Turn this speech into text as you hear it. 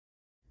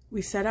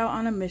We set out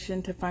on a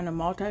mission to find a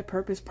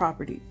multi-purpose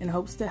property in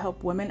hopes to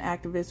help women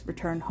activists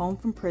return home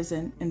from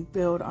prison and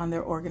build on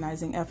their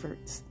organizing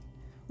efforts.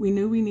 We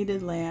knew we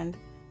needed land,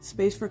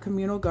 space for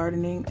communal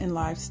gardening and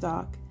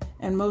livestock,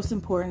 and most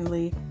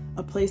importantly,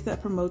 a place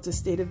that promotes a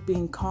state of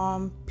being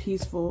calm,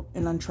 peaceful,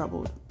 and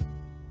untroubled.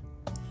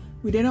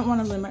 We didn't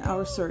want to limit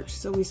our search,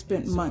 so we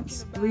spent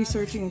months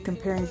researching and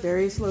comparing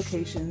various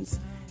locations,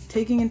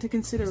 taking into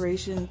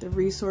consideration the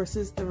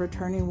resources the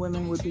returning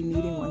women would be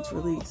needing once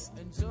released.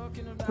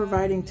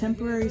 Providing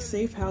temporary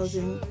safe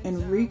housing and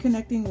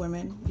reconnecting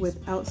women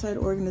with outside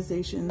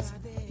organizations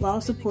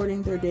while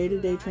supporting their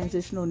day-to-day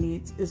transitional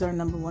needs is our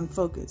number one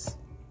focus.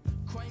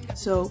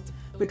 So,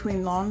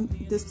 between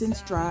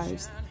long-distance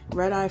drives,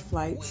 red-eye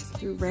flights,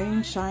 through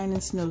rain, shine,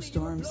 and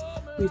snowstorms,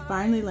 we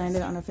finally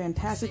landed on a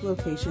fantastic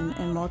location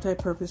and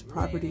multi-purpose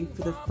property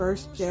for the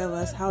first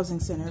JLS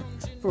Housing Center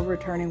for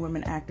returning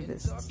women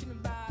activists.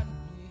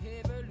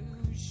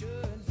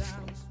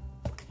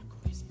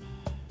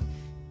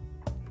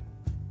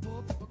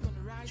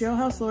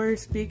 Jailhouse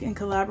Lawyers Speak, in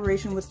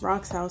collaboration with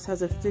Rock's House,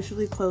 has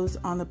officially closed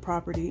on the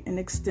property and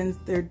extends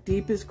their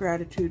deepest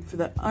gratitude for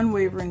the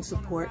unwavering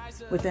support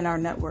within our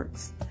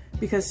networks.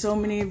 Because so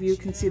many of you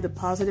can see the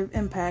positive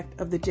impact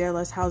of the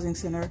JLS Housing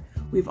Center,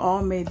 we've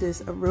all made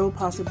this a real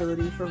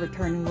possibility for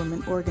returning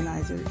women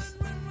organizers.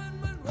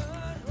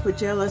 With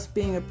JLS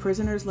being a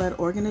prisoners-led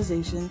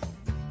organization,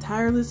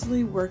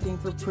 tirelessly working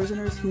for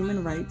prisoners'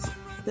 human rights,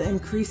 the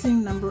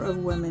increasing number of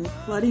women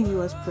flooding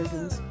U.S.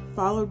 prisons,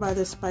 followed by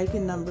the spike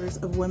in numbers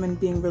of women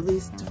being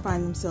released to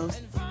find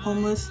themselves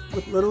homeless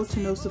with little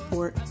to no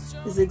support,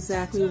 is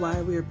exactly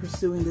why we are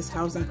pursuing this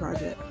housing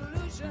project.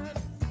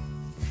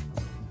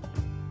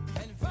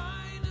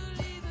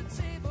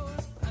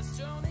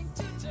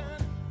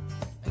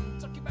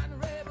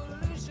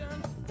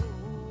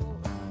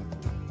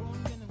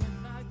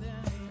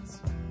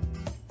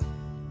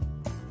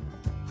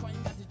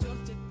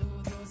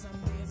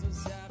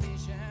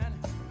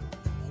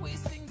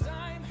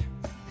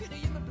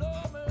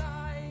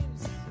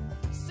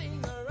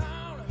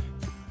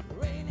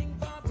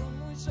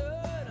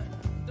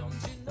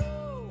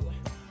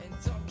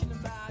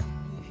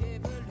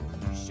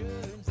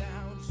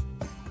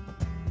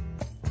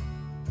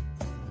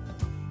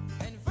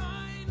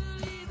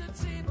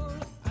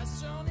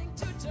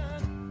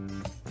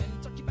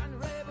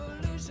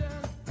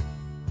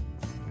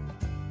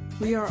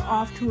 We are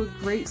off to a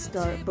great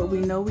start, but we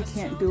know we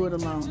can't do it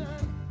alone.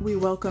 We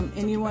welcome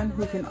anyone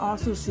who can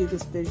also see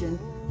this vision.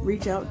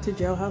 Reach out to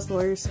Jailhouse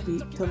Lawyers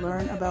Speak to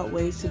learn about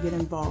ways to get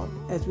involved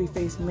as we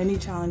face many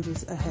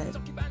challenges ahead.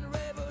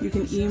 You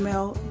can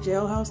email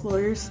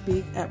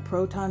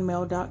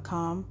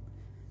jailhouselawyerspeak@protonmail.com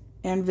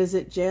and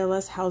visit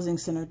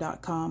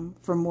jlshousingcenter.com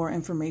for more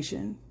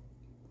information.